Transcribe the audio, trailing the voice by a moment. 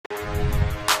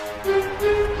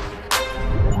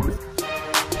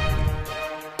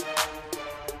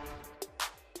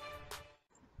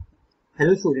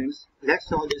Hello students, let's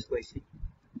solve this question.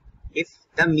 If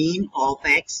the mean of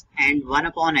x and 1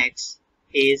 upon x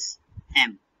is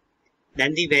m,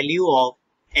 then the value of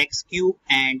x cube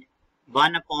and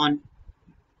 1 upon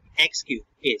x cube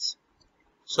is.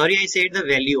 Sorry, I said the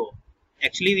value of.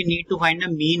 Actually, we need to find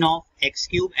the mean of x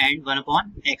cube and 1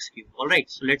 upon x cube. Alright,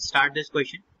 so let's start this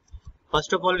question.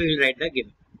 First of all, we will write the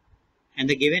given. And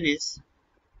the given is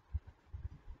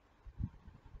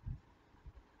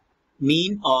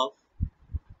mean of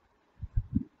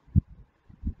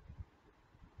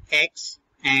x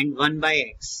and 1 by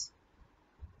x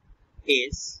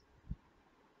is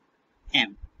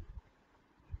m.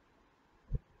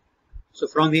 So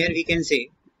from here we can say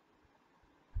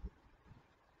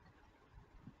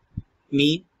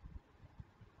mean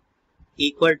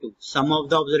equal to sum of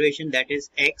the observation, that is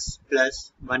x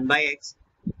plus 1 by x,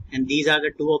 and these are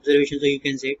the two observations, so you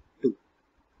can say 2.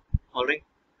 Alright,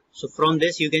 so from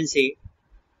this you can say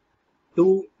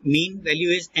 2 mean value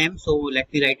is m, so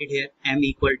let me write it here, m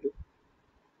equal to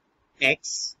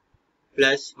x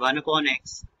plus 1 upon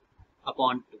x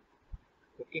upon 2.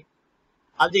 Okay,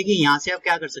 अब देखिए यहाँ से आप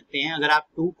क्या कर सकते हैं, अगर आप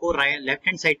 2 को लेफ्ट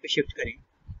हैंड साइड पे शिफ्ट करें,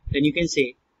 then you can say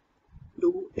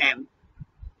 2m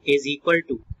is equal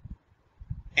to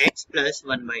x plus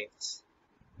 1 by x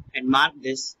and mark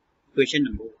this equation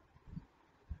number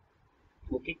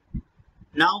 1. Okay,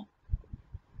 now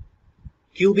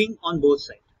cubing on both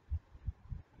sides.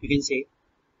 You can say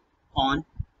on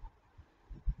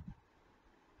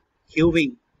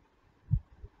cubing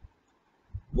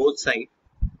both sides,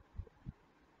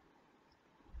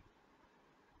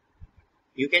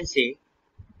 you can say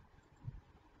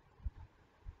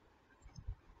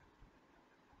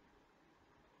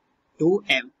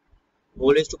 (2m)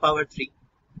 whole raised to power 3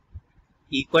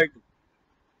 equal to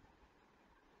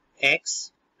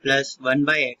x plus 1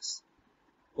 by x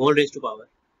whole raised to power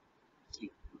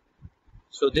 3.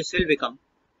 So this will become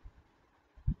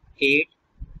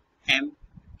 8m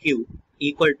cube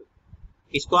equal to,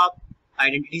 इसको आप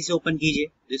identity से open कीजिए,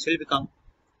 this will become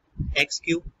x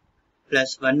cube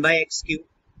plus 1 by x cube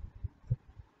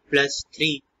plus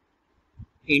 3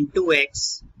 into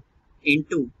x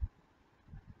into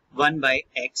 1 by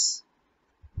x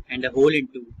and the whole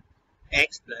into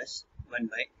x plus 1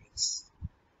 by x.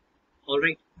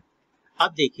 Alright,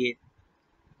 अब देखिए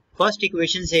first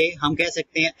equation से हम कह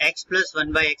सकते हैं x plus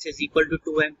 1 by x is equal to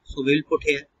 2m, so we will put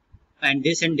here and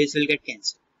this will get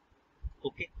cancelled.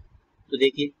 Okay, तो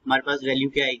देखिए हमारे पास वैल्यू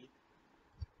क्या आएगी,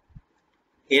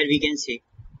 here we can say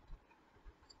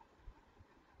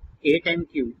 8m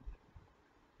cube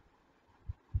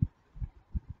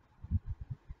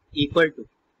equal to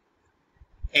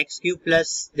x cube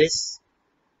plus this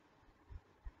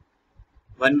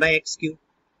 1 by x cube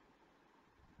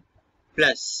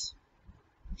plus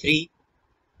 3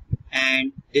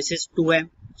 and this is 2m,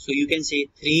 so you can say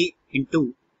 3 into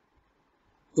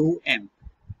 2m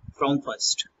from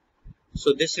first,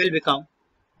 so this will become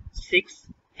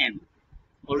 6m.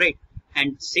 Alright,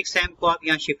 and 6m को आप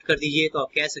यहाँ shift कर दीजिए तो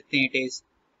आप कह सकते हैं it is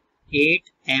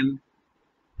 8m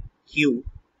cube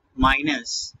minus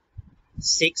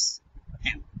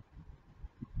 6m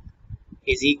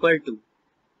is equal to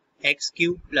x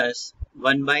cube plus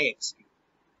 1 by x cube.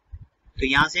 तो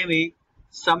यहाँ से हमें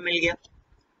सम मिल गया,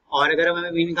 और अगर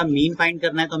हमें इनका मीन फाइंड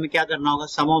करना है तो हमें क्या करना होगा,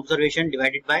 सम observation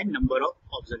divided by number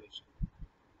of observation.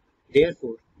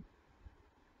 Therefore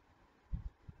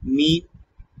mean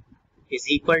is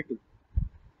equal to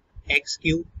x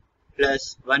cube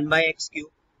plus 1 by x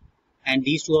cube, and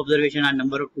these two observations are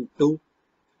number of 2.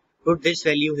 Put this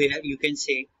value here, you can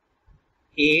say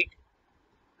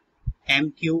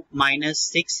 8m cube minus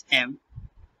 6m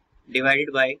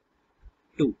divided by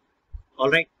 2.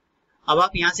 Alright, अब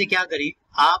आप यहाँ से क्या करें,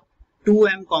 आप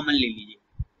 2m common ले लीजिए.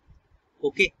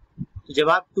 Okay, तो जब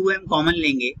आप 2m कॉमन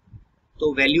लेंगे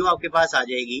तो वैल्यू आपके पास आ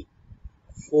जाएगी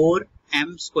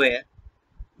 4m square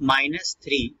minus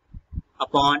 3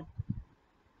 upon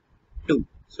 2.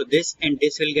 So this and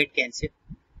this will get cancelled.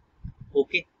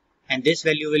 Okay, and this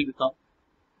value will become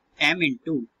m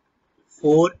into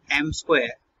 4m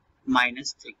square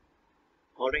minus 3.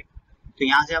 Alright, तो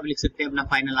यहाँ से आप लिख सकते हैं अपना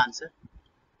final answer.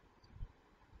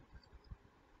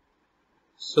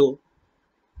 So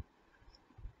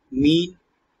mean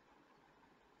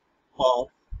of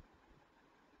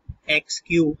x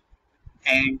cube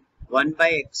and 1 by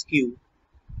x cube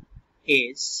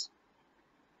is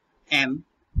m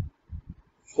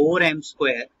 4m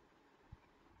square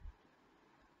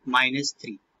minus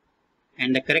 3,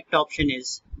 and the correct option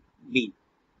is B.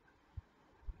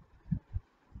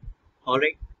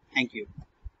 Alright, thank you.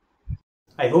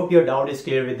 I hope your doubt is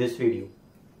clear with this video.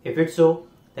 If it's so,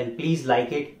 then please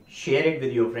like it, share it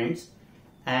with your friends,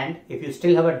 And if you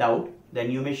still have a doubt,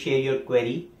 then you may share your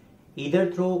query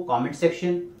either through comment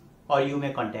section or you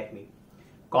may contact me.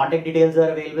 Contact details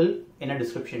are available in a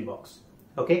description box.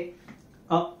 Okay.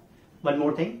 One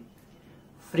more thing.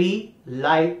 Free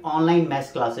live online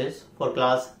maths classes for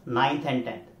class 9th and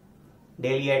 10th.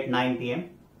 Daily at 9 p.m.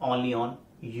 only on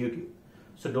YouTube.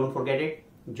 So don't forget it.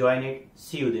 Join it.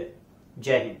 See you there.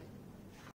 Jai Hind.